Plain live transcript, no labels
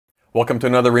Welcome to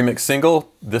another remix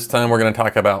single. This time we're going to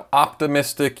talk about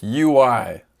optimistic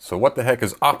UI. So what the heck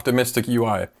is optimistic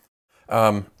UI?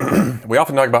 We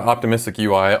often talk about optimistic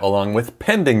UI along with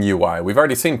pending UI. We've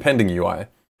already seen pending UI.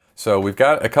 So we've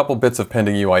got a couple bits of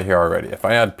pending UI here already. If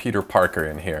I add Peter Parker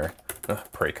in here,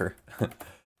 Praker,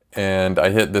 and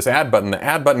I hit this add button, the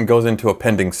add button goes into a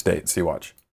pending state. See,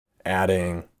 watch.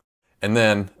 Adding. And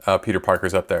then Peter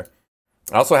Parker's up there.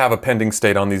 I also have a pending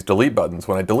state on these delete buttons.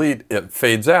 When I delete, it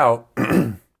fades out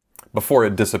before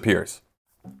it disappears.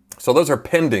 So those are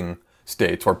pending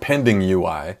states or pending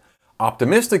UI.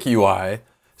 Optimistic UI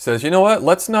says, you know what,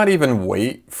 let's not even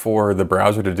wait for the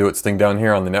browser to do its thing down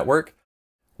here on the network.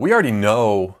 We already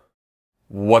know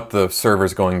what the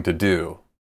server's going to do,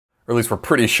 or at least we're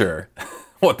pretty sure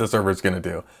what the server's going to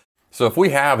do. So if we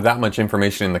have that much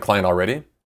information in the client already,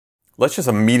 let's just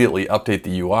immediately update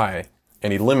the UI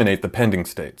and eliminate the pending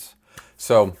states.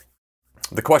 So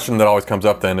the question that always comes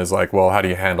up then is like, well, how do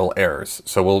you handle errors?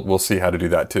 So we'll see how to do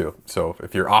that too. So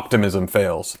if your optimism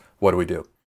fails, what do we do?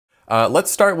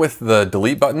 Let's start with the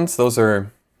delete buttons. Those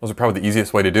are probably the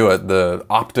easiest way to do it. The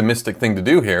optimistic thing to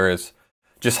do here is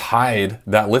just hide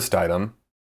that list item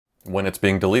when it's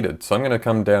being deleted. So I'm going to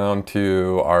come down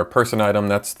to our person item.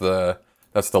 That's the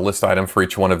list item for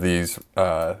each one of these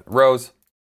rows.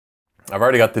 I've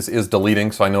already got this is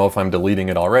deleting, so I know if I'm deleting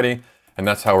it already, and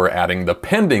that's how we're adding the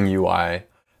pending UI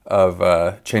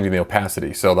of changing the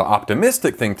opacity. So the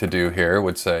optimistic thing to do here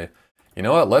would say, you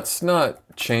know what, let's not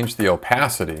change the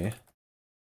opacity.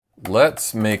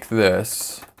 Let's make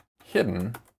this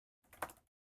hidden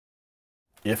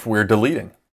if we're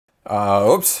deleting.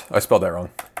 Oops, I spelled that wrong.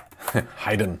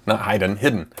 Hidden, not hidden,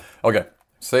 hidden. Okay,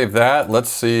 save that. Let's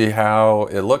see how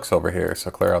it looks over here.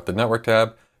 So clear out the network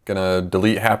tab. Gonna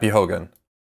delete Happy Hogan.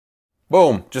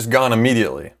 Boom, just gone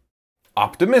immediately.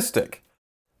 Optimistic.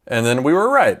 And then we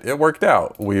were right, it worked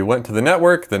out. We went to the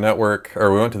network,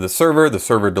 or we went to the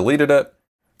server deleted it.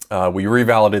 We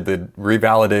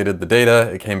revalidated the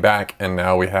data, it came back, and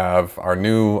now we have our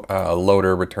new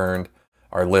loader returned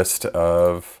our list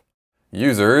of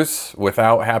users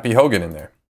without Happy Hogan in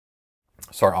there.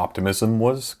 So our optimism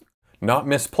was not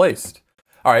misplaced.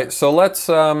 All right, so let's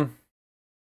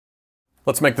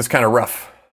make this kind of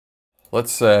rough.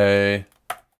 Let's say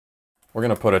we're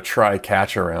gonna put a try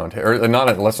catch around here. Or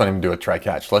let's not even do a try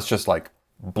catch. Let's just like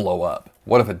blow up.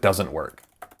 What if it doesn't work?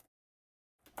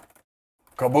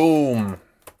 Kaboom!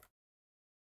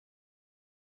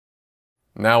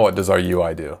 Now what does our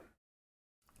UI do?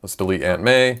 Let's delete Aunt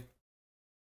May.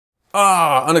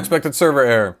 Ah, unexpected server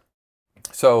error.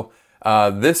 So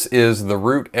this is the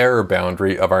root error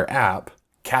boundary of our app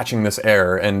catching this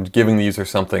error and giving the user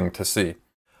something to see.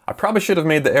 I probably should have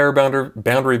made the error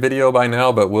boundary video by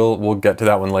now, but we'll get to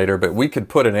that one later. But we could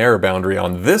put an error boundary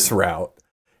on this route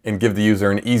and give the user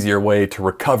an easier way to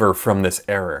recover from this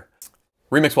error.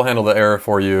 Remix will handle the error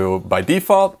for you by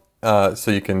default, so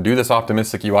you can do this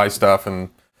optimistic UI stuff and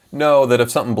know that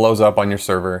if something blows up on your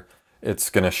server,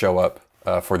 it's going to show up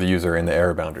for the user in the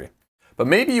error boundary. But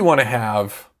maybe you want to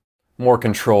have more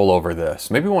control over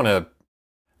this. Maybe you want to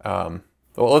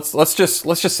well, let's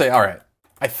just say, all right,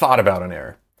 I thought about an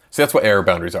error. So that's what error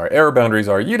boundaries are. Error boundaries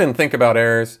are, you didn't think about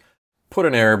errors, put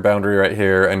an error boundary right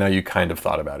here, and now you kind of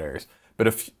thought about errors. But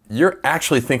if you're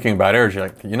actually thinking about errors, you're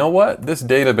like, you know what? This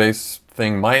database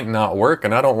thing might not work,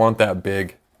 and I don't want that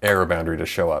big error boundary to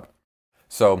show up.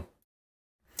 So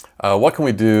what can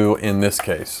we do in this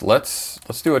case? Let's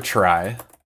do a try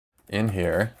in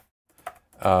here,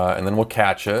 and then we'll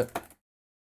catch it.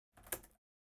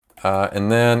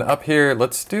 And then up here,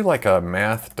 let's do like a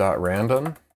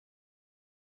math.random.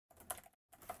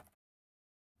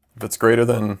 If it's greater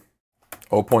than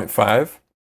 0.5,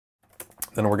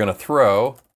 then we're going to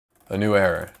throw a new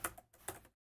error.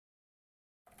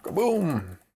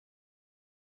 Kaboom!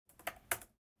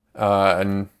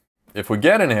 And if we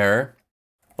get an error,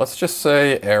 let's just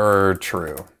say error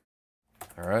true.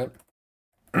 All right.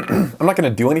 I'm not going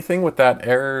to do anything with that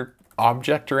error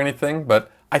object or anything,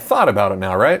 but I thought about it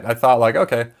now, right? I thought like,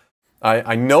 okay,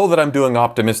 I know that I'm doing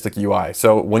optimistic UI.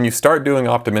 So when you start doing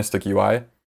optimistic UI,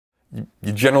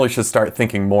 you generally should start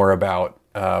thinking more about,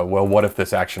 well, what if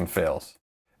this action fails?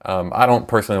 I don't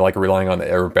personally like relying on the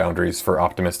error boundaries for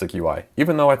optimistic UI,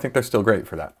 even though I think they're still great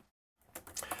for that.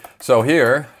 So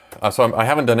here, I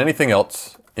haven't done anything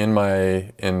else in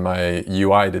my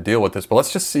UI to deal with this, but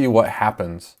let's just see what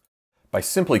happens by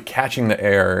simply catching the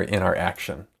error in our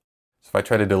action. So if I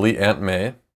try to delete Aunt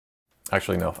May,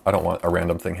 actually no, I don't want a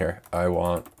random thing here.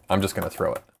 I'm just gonna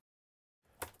throw it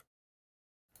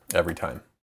every time.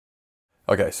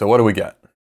 Okay, so what do we get?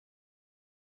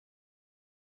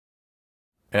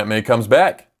 Aunt May comes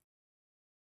back.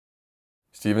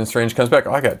 Stephen Strange comes back.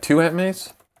 Oh, I got 2 Aunt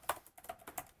Mays?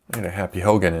 I need a Happy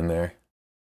Hogan in there.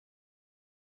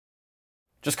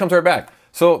 Just comes right back.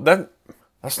 So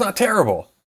that's not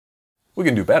terrible. We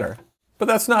can do better. But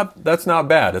that's not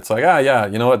bad. It's like, yeah,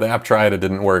 you know what, the app tried, it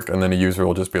didn't work, and then a user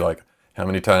will just be like, how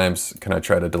many times can I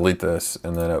try to delete this,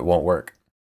 and then it won't work.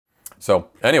 So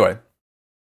anyway,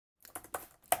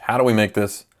 how do we make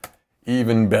this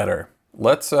even better?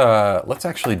 Let's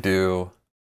actually do,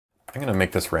 I'm gonna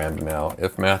make this random now.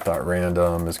 If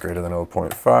math.random is greater than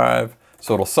 0.5,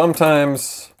 so it'll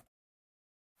sometimes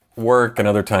work and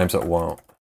other times it won't.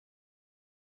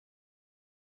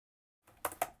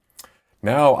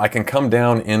 Now I can come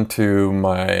down into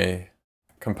my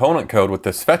component code with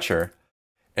this fetcher,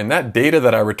 and that data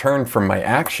that I returned from my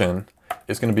action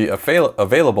is going to be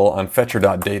available on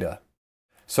fetcher.data.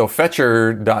 So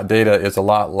fetcher.data is a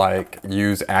lot like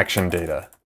use action data.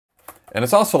 And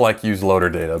it's also like use loader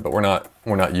data, but we're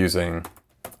not using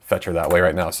fetcher that way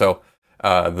right now. So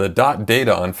the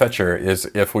 .data on fetcher is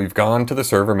if we've gone to the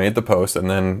server, made the post, and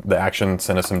then the action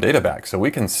sent us some data back. So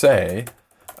we can say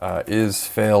is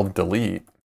failed delete.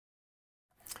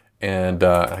 And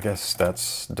I guess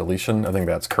that's deletion. I think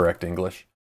that's correct English.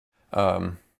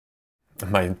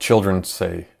 My children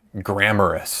say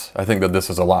grammarous. I think that this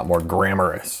is a lot more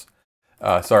grammarous.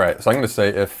 So all right, so I'm going to say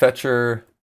if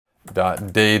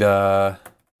fetcher.data,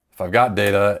 if I've got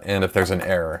data and if there's an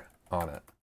error on it,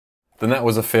 then that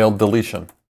was a failed deletion.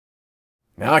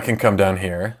 Now I can come down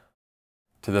here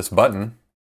to this button.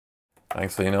 I can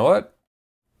say, you know what?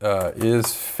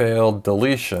 Is failed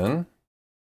deletion.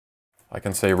 I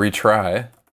can say retry.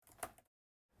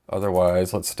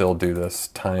 Otherwise, let's still do this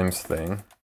times thing.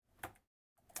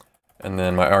 And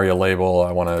then my ARIA label,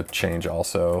 I want to change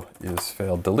also is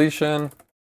failed deletion.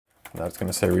 Now it's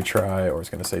going to say retry or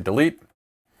it's going to say delete.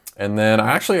 And then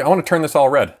I want to turn this all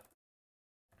red.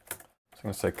 So I'm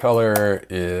going to say color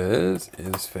is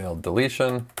failed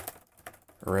deletion,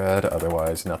 red,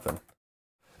 otherwise nothing.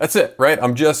 That's it, right?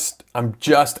 I'm just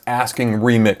asking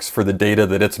Remix for the data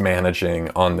that it's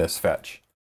managing on this fetch.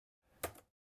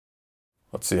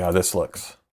 Let's see how this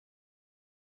looks.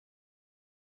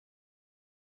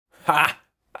 Ha!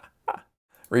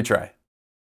 Retry.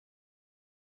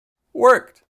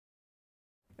 Worked.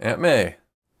 Aunt May.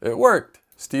 It worked.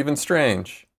 Stephen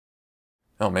Strange.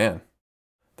 Oh man,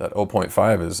 that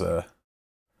 0.5 is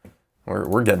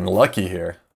we're getting lucky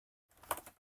here.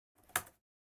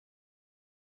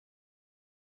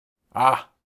 Ah,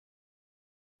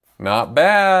 not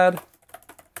bad.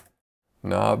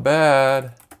 Not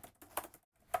bad.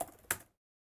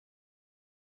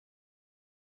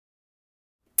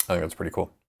 I think that's pretty cool.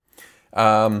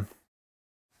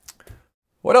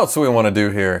 What else do we want to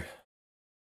do here?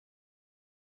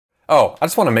 Oh, I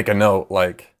just want to make a note,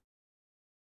 like,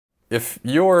 if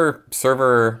your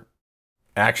server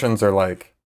actions are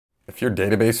like, if your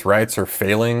database writes are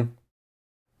failing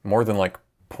more than like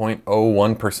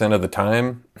 0.01% of the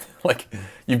time, like,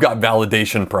 you've got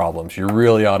validation problems. You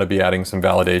really ought to be adding some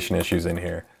validation issues in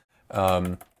here.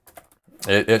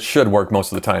 It should work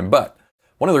most of the time, but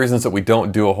one of the reasons that we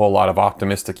don't do a whole lot of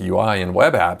optimistic UI in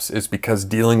web apps is because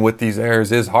dealing with these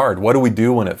errors is hard. What do we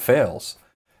do when it fails?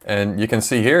 And you can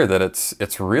see here that it's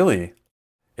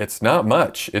not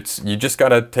much. You just got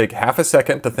to take half a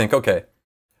second to think, okay,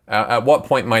 at what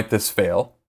point might this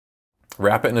fail?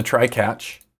 Wrap it in a try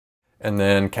catch, and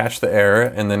then catch the error,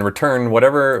 and then return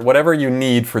whatever you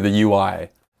need for the UI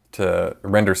to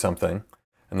render something.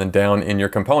 And then down in your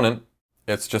component,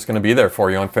 it's just going to be there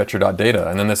for you on fetcher.data.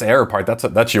 And then this error part,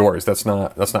 that's yours. That's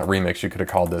not Remix. You could have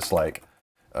called this like,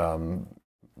 I don't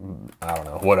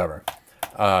know, whatever.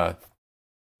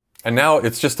 And now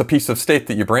it's just a piece of state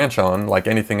that you branch on, like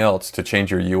anything else, to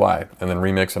change your UI. And then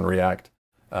Remix and React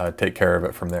take care of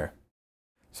it from there.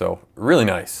 So really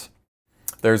nice.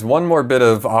 There's one more bit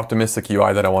of optimistic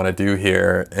UI that I want to do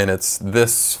here, and it's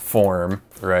this form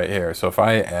right here. So if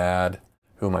I add,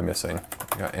 who am I missing?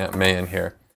 I got Aunt May in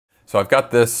here. So I've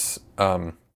got this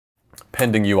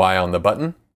pending UI on the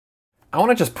button. I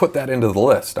want to just put that into the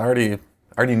list. I already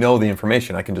know the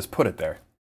information. I can just put it there.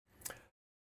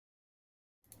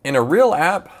 In a real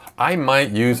app, I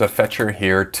might use a fetcher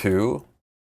here too.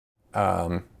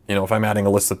 You know, if I'm adding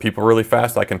a list of people really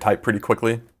fast, I can type pretty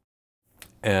quickly.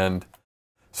 And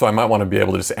so I might want to be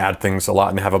able to just add things a lot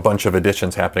and have a bunch of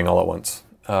additions happening all at once.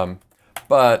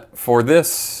 But for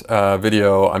this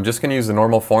video, I'm just going to use the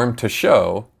normal form to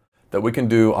show that we can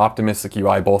do optimistic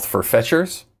UI both for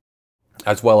fetchers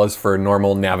as well as for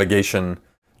normal navigation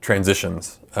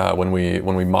transitions when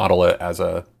we model it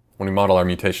when we model our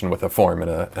mutation with a form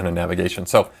and a navigation.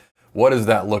 So what does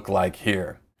that look like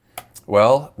here?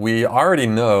 Well, we already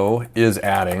know is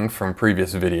adding from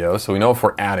previous videos, so we know if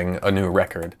we're adding a new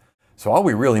record. So all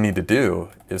we really need to do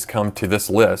is come to this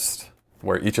list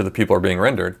where each of the people are being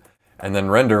rendered, and then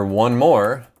render one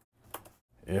more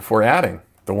if we're adding,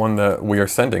 the one that we are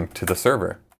sending to the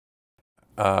server.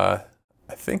 I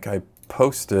think I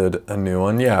posted a new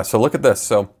one. Yeah, so look at this.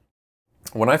 So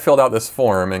when I filled out this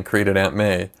form and created Aunt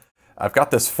May, I've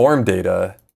got this form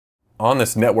data on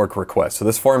this network request. So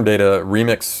this form data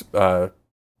remix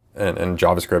and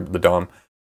JavaScript, the DOM,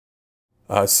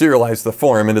 serialized the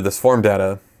form into this form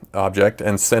data object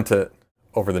and sent it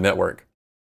over the network.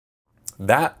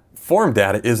 That form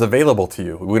data is available to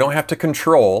you. We don't have to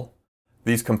control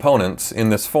these components in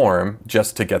this form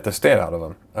just to get the state out of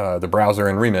them. The browser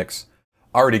and remix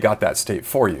already got that state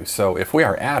for you. So if we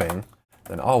are adding,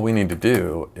 then all we need to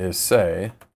do is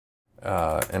say,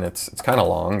 and it's kind of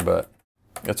long, but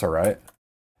it's all right.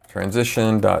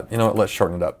 Transition dot, you know what, let's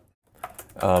shorten it up.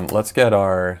 Let's get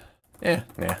our,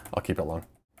 I'll keep it long.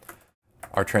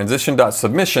 Our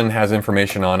transition.submission has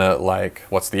information on it, like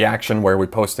what's the action, where are we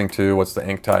posting to, what's the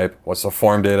ink type, what's the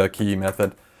form data key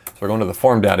method. So we're going to the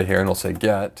form data here and we'll say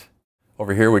get.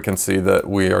 Over here we can see that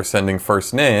we are sending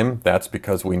first name. That's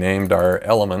because we named our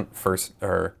element first,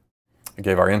 or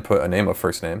gave our input a name of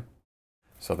first name.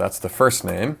 So that's the first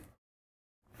name.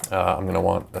 I'm going to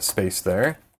want a space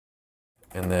there.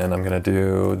 And then I'm going to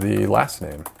do the last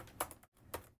name.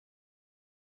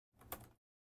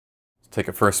 Take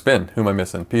it for a spin. Who am I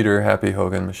missing? Peter, Happy,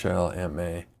 Hogan, Michelle, Aunt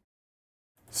May,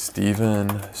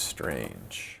 Stephen,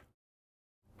 Strange.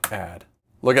 Add.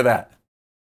 Look at that.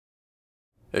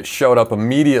 It showed up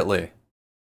immediately.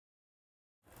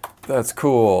 That's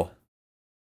cool.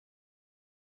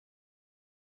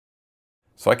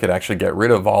 So I could actually get rid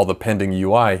of all the pending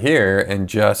UI here and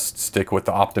just stick with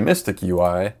the optimistic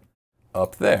UI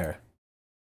up there.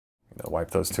 I'll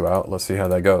wipe those two out. Let's see how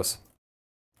that goes.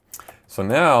 So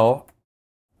now,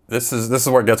 this is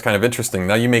where it gets kind of interesting.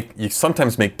 Now you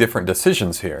sometimes make different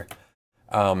decisions here.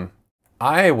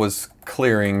 I was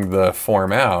clearing the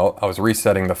form out. I was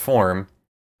resetting the form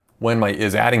when my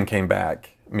isAdding came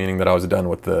back, meaning that I was done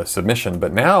with the submission.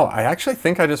 But now I actually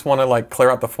think I just want to like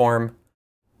clear out the form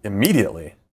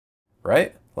immediately,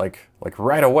 right? Like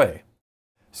right away.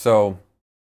 So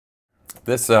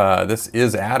this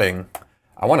isAdding,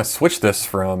 I want to switch this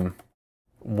from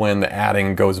when the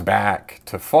adding goes back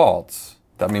to false.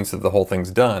 That means that the whole thing's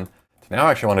done. So now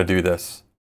I actually want to do this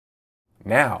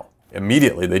now,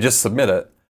 immediately. They just submit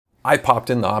it. I popped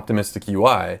in the optimistic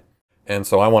UI, and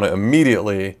so I want to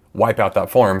immediately wipe out that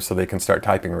form so they can start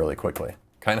typing really quickly.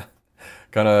 Kind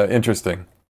of interesting.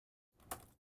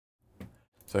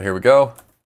 So here we go.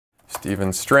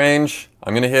 Stephen Strange.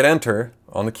 I'm going to hit enter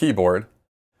on the keyboard.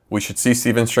 We should see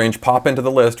Stephen Strange pop into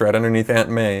the list right underneath Aunt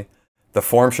May. The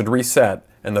form should reset,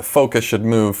 and the focus should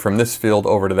move from this field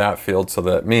over to that field so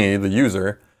that me, the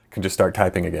user, can just start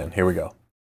typing again. Here we go.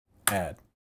 Add.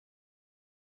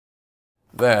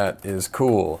 That is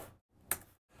cool.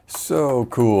 So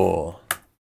cool.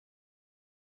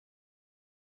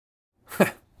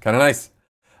 Kind of nice.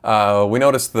 We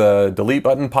noticed the delete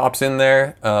button pops in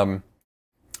there.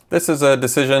 This is a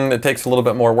decision. It takes a little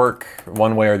bit more work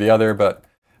one way or the other, but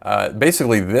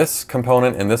basically this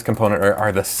component and this component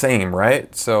are the same,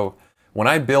 right? So when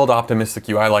I build optimistic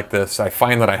UI like this, I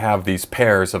find that I have these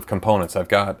pairs of components. I've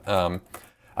got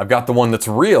the one that's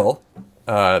real,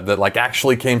 that like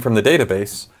actually came from the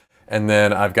database, and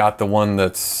then I've got the one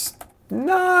that's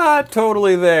not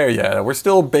totally there yet. We're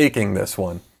still baking this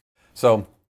one. So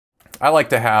I like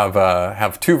to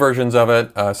have two versions of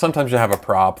it. Sometimes you have a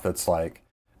prop that's like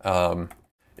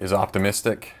is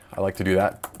optimistic. I like to do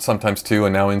that sometimes too.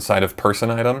 And now inside of person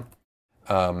item,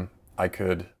 I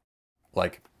could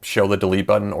like show the delete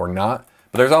button or not.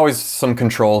 But there's always some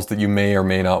controls that you may or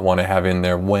may not want to have in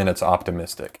there when it's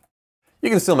optimistic. You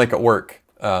can still make it work.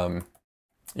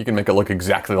 You can make it look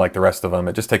exactly like the rest of them.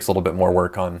 It just takes a little bit more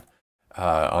work on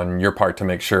your part to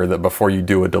make sure that before you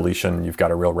do a deletion, you've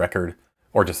got a real record,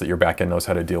 or just that your backend knows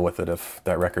how to deal with it if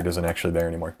that record isn't actually there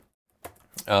anymore.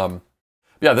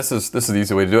 Yeah, this is the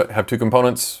easy way to do it. Have two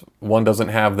components. One doesn't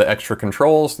have the extra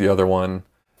controls. The other one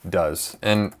does.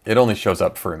 And it only shows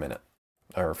up for a minute,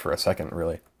 or for a second,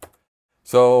 really.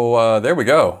 So there we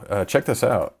go. Check this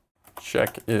out.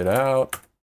 Check it out.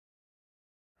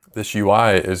 This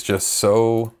UI is just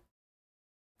so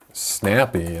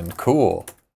snappy and cool.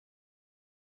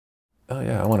 Oh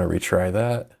yeah, I want to retry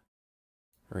that.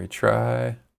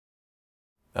 Retry.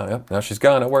 Oh yep, now she's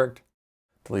gone, it worked.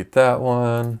 Delete that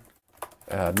one.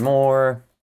 Add more.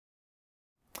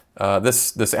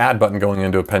 This add button going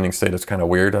into a pending state is kind of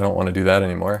weird. I don't want to do that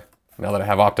anymore. Now that I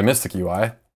have optimistic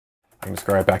UI, I can just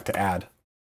go right back to add.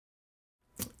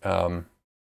 I'm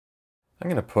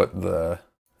going to put the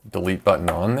delete button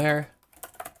on there.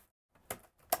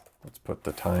 Let's put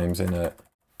the times in it.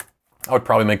 I would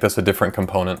probably make this a different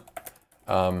component.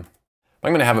 I'm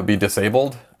going to have it be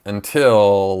disabled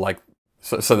until like,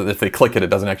 so that if they click it,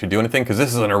 it doesn't actually do anything, because this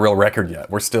isn't a real record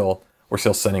yet. We're still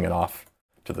sending it off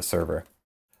to the server.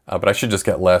 But I should just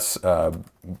get less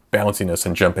bounciness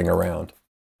and jumping around.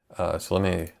 So let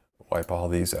me wipe all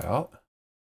these out.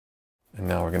 And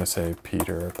now we're going to say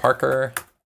Peter Parker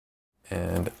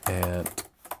and Aunt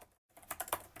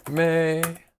May.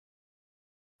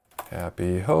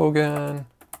 Happy Hogan.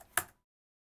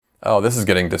 Oh, this is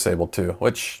getting disabled too,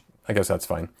 which I guess that's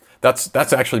fine. That's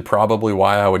actually probably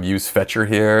why I would use fetcher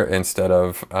here instead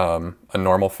of a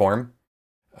normal form.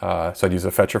 So I'd use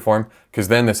a fetcher form, because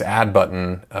then this add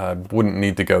button wouldn't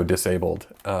need to go disabled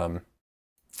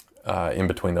in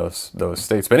between those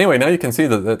states. But anyway, now you can see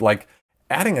that like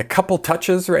adding a couple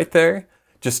touches right there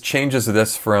just changes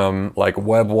this from like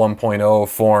Web 1.0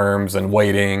 forms and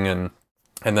waiting and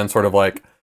then sort of like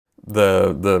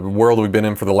the world we've been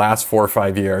in for the last 4 or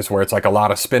 5 years, where it's like a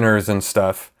lot of spinners and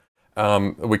stuff.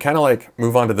 We kind of like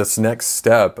move on to this next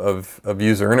step of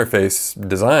user interface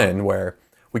design, where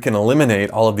we can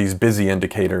eliminate all of these busy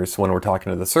indicators when we're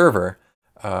talking to the server,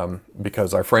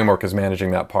 because our framework is managing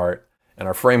that part, and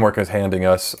our framework is handing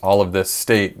us all of this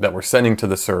state that we're sending to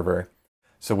the server.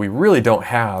 So we really don't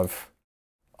have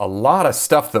a lot of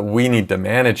stuff that we need to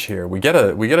manage here. We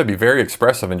gotta be very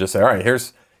expressive and just say, all right,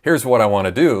 here's what I want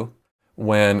to do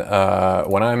when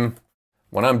I'm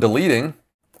deleting.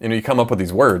 You know, you come up with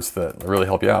these words that really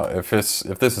help you out. If this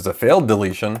is a failed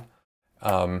deletion,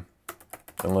 then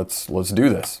let's do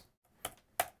this.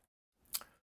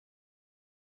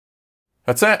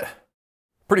 That's it.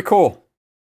 Pretty cool.